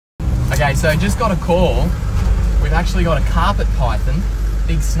Okay, so just got a call. We've actually got a carpet python,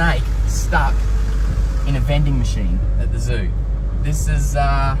 big snake, stuck in a vending machine at the zoo. This is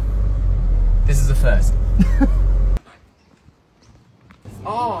a first.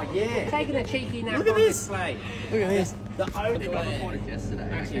 Oh yeah! Taking a cheeky nap. Look at this! Look at this! There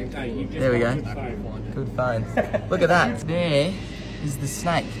we go. Good find. Look at that. There is the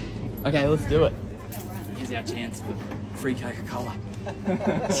snake. Okay, let's do it. Here's our chance for free Coca-Cola.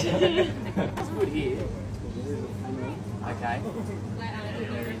 It's good here. Okay.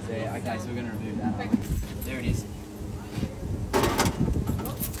 There it is there. Okay, so we're going to remove that. There it is.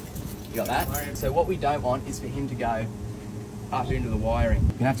 You got that? So what we don't want is for him to go up into the wiring. You're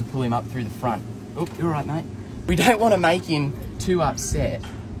going to have to pull him up through the front. Oh, you're all right, mate. We don't want to make him too upset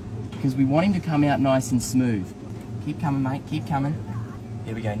because we want him to come out nice and smooth. Keep coming, mate. Keep coming.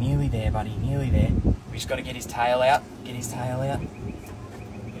 There we go. Nearly there, buddy. Nearly there. We just got to get his tail out. Get his tail out.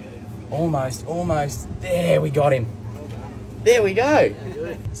 Almost, almost. There, we got him. There we go.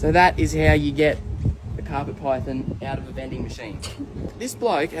 So that is how you get the carpet python out of a vending machine. This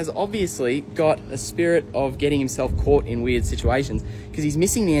bloke has obviously got a spirit of getting himself caught in weird situations because he's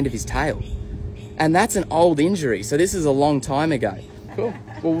missing the end of his tail. And that's an old injury, so this is a long time ago. Cool.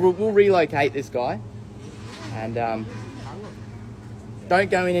 We'll relocate this guy. And don't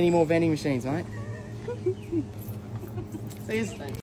go in any more vending machines, mate. See you.